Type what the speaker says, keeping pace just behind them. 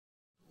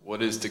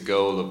What is the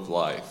goal of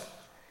life?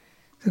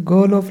 The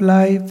goal of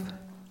life,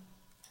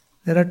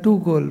 there are two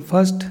goals.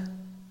 First,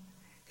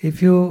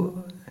 if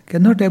you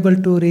cannot able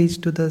to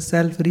reach to the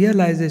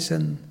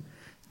self-realization,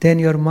 then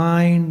your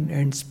mind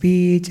and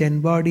speech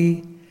and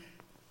body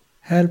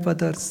help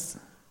others.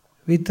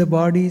 With the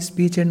body,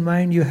 speech and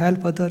mind, you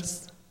help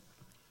others.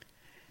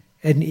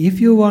 And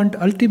if you want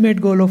ultimate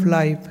goal of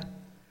life,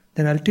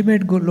 then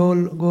ultimate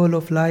goal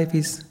of life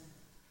is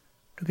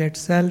to get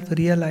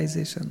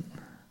self-realization.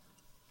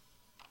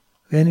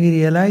 When we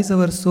realize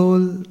our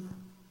soul,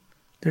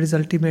 that is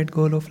ultimate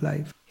goal of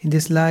life. In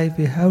this life,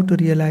 we have to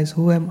realize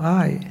who am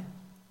I.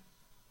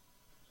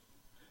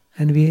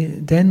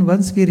 And then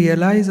once we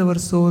realize our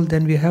soul,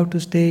 then we have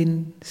to stay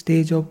in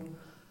stage of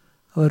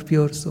our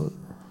pure soul.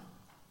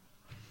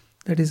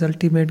 That is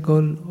ultimate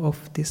goal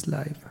of this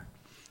life.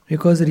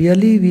 Because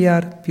really we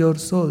are pure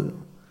soul.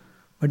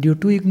 But due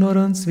to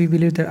ignorance, we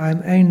believe that I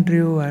am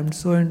Andrew, I am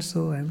so and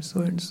so, I am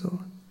so and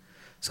so.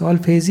 So all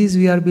phases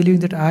we are believing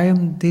that I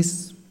am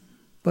this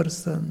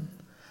person.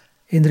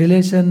 In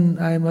relation,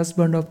 I am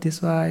husband of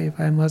this wife,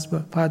 I am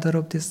father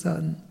of this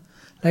son.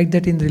 Like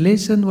that in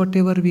relation,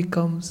 whatever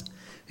becomes,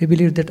 we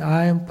believe that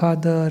I am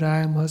father, I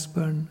am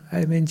husband, I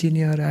am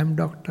engineer, I am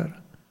doctor,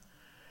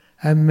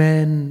 I am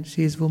man,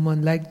 she is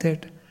woman, like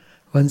that.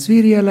 Once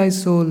we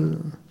realize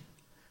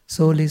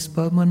soul is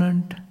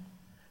permanent,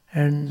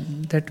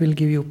 and that will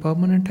give you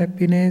permanent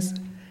happiness.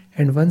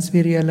 And once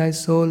we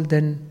realize soul,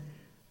 then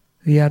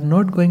we are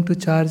not going to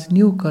charge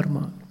new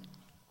karma.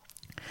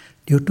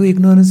 Due to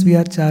ignorance, we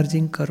are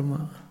charging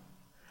karma.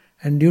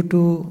 And due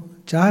to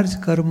charge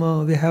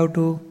karma, we have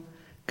to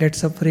get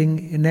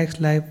suffering in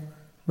next life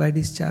by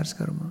discharge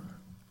karma.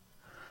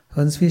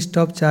 Once we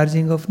stop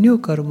charging of new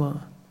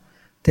karma,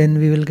 then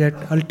we will get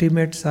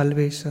ultimate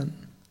salvation.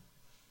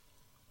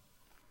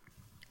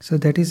 So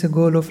that is the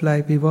goal of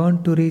life. We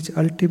want to reach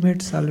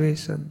ultimate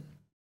salvation.